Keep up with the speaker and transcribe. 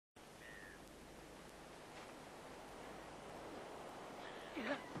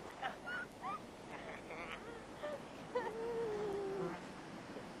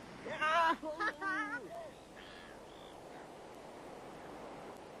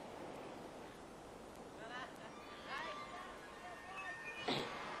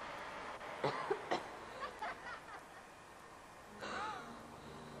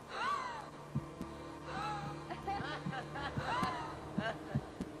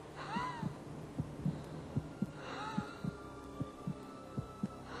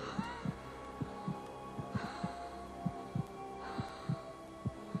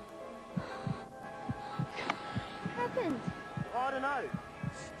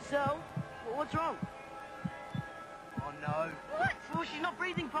So, what's wrong? Oh, no. What? Well, she's not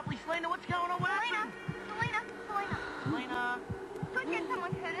breathing properly, Selina. What's going on? What happened? Selina. Don't get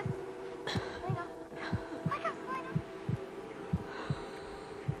someone, Curtis. Selina. Wake up, Selina.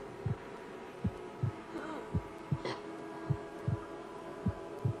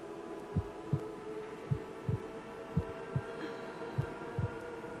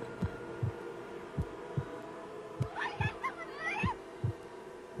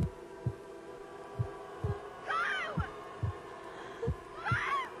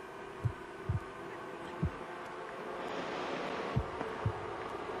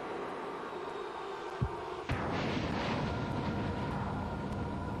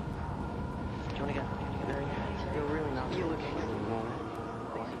 Do you want to go? You're really not. You look excellent, Mom.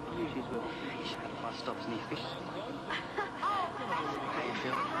 You as well. You should have bus stops near fish. How you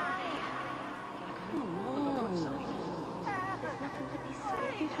feel? Come on. There's nothing to be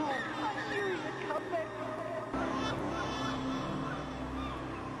said. Come back.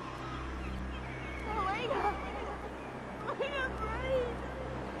 Selina. Selina, breathe.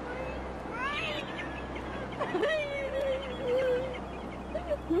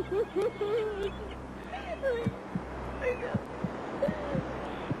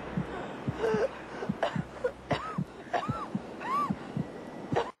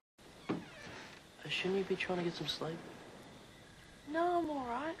 Shouldn't you be trying to get some sleep? No, I'm all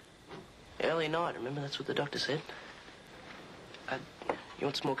right. Early night, remember? That's what the doctor said. You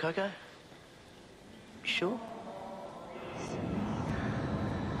want some more cocoa? You sure?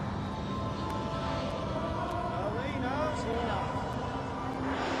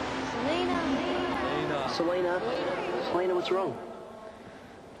 Selina, what's wrong?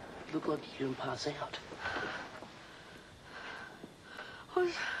 You look like you didn't pass out. I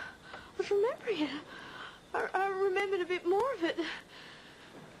was remembering it. I remembered a bit more of it.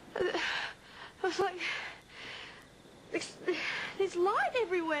 It was like there's light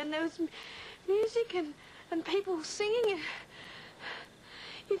everywhere, and there was music and people singing.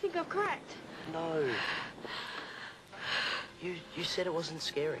 You think I've cracked? No. You said it wasn't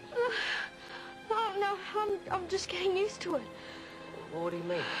scary. No, I'm just getting used to it. Well, what do you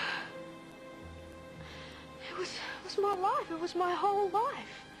mean? It was my life. It was my whole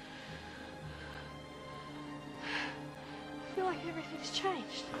life. I feel like everything's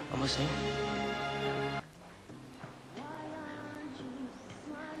changed. I'm listening.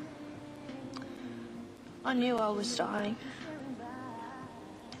 I knew I was dying. I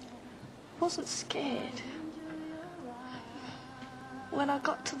wasn't scared. When I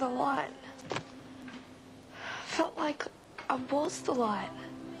got to the light, I felt like I was the light.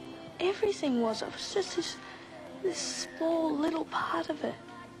 Everything was. I was just this small little part of it.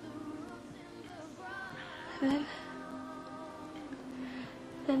 And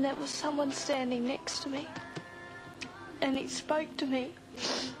then there was someone standing next to me. And he spoke to me.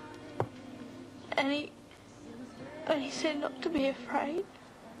 And he said not to be afraid.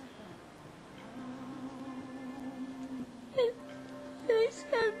 And he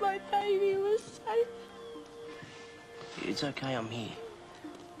said my baby was safe. It's okay, I'm here.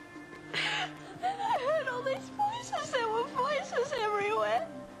 And then I heard all these voices. There were voices everywhere.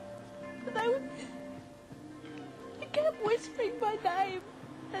 They kept whispering my name.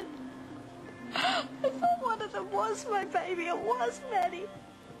 And I thought one of them was my baby. It was Maddie.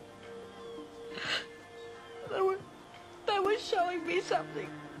 They were showing me something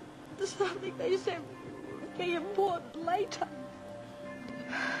they said would be important later.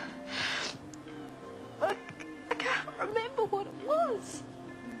 I can't remember what it was.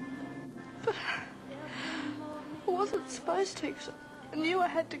 But I wasn't supposed to, because I knew I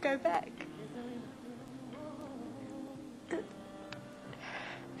had to go back.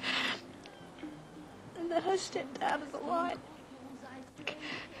 And then I stepped out of the light.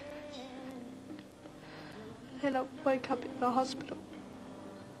 And I woke up in the hospital.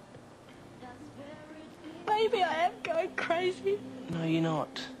 Maybe I am going crazy. No, you're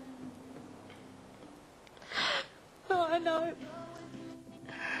not. Oh, I know. It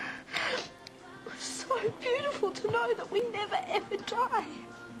was so beautiful to know that we never ever die.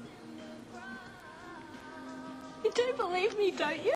 You do believe me, don't you?